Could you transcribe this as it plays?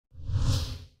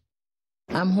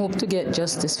I'm hoping to get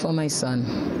justice for my son.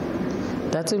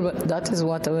 That is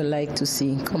what I would like to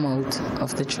see come out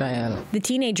of the trial. The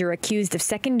teenager accused of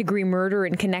second-degree murder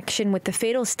in connection with the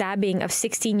fatal stabbing of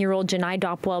 16-year-old Jannai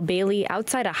Dopwell-Bailey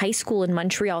outside a high school in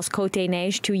Montreal's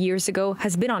Côte-des-Neiges 2 years ago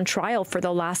has been on trial for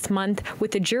the last month,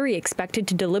 with the jury expected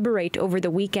to deliberate over the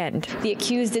weekend. The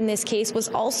accused in this case was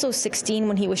also 16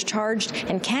 when he was charged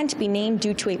and can't be named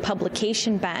due to a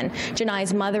publication ban.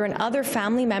 Jannai's mother and other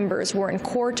family members were in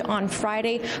court on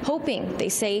Friday, hoping, they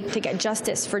say, to get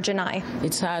justice for Jannai.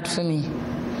 It's hard for me,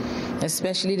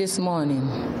 especially this morning.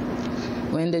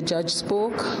 When the judge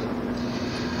spoke,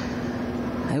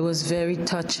 I was very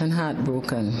touched and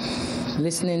heartbroken,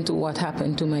 listening to what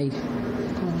happened to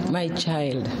my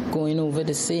child, going over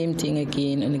the same thing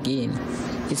again and again.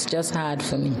 It's just hard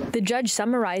for me. The judge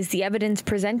summarized the evidence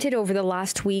presented over the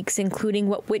last weeks, including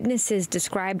what witnesses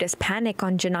described as panic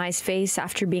on Jannai's face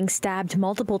after being stabbed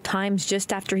multiple times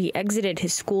just after he exited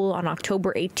his school on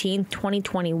October 18,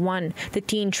 2021. The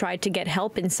teen tried to get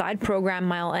help inside Program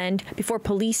Mile End before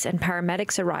police and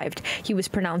paramedics arrived. He was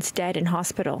pronounced dead in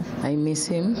hospital. I miss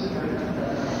him.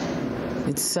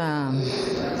 It's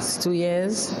 2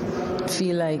 years. I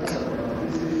feel like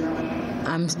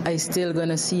I still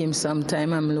gonna see him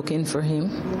sometime. I'm looking for him,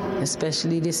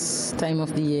 especially this time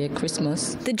of the year,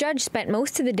 Christmas. The judge spent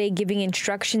most of the day giving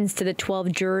instructions to the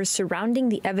 12 jurors surrounding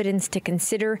the evidence to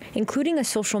consider, including a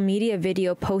social media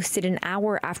video posted an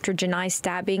hour after Jannai's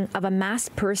stabbing of a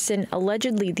masked person,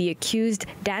 allegedly the accused,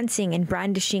 dancing and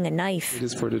brandishing a knife. It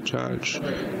is for the judge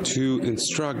to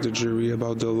instruct the jury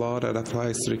about the law that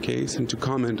applies to the case and to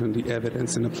comment on the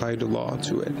evidence and apply the law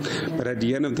to it. But at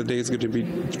the end of the day, it's going to be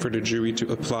for the jury to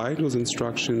apply those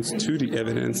instructions to the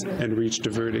evidence and reach the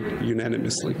verdict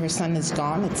unanimously. Her son is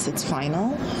gone. It's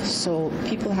final. So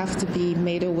people have to be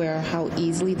made aware how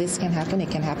easily this can happen. It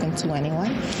can happen to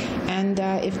anyone. And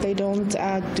if they don't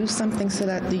do something so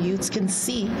that the youths can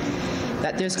see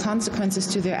that there's consequences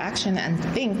to their action and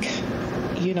think,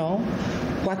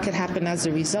 what could happen as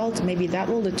a result, maybe that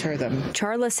will deter them.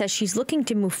 Charla says she's looking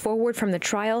to move forward from the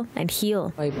trial and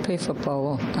heal. I pray for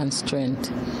power and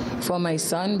strength for my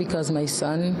son, because my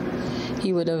son,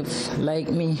 he would have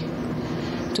liked me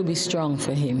to be strong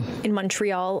for him. In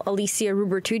Montreal, Alyssia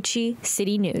Rubertucci,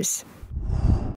 City News.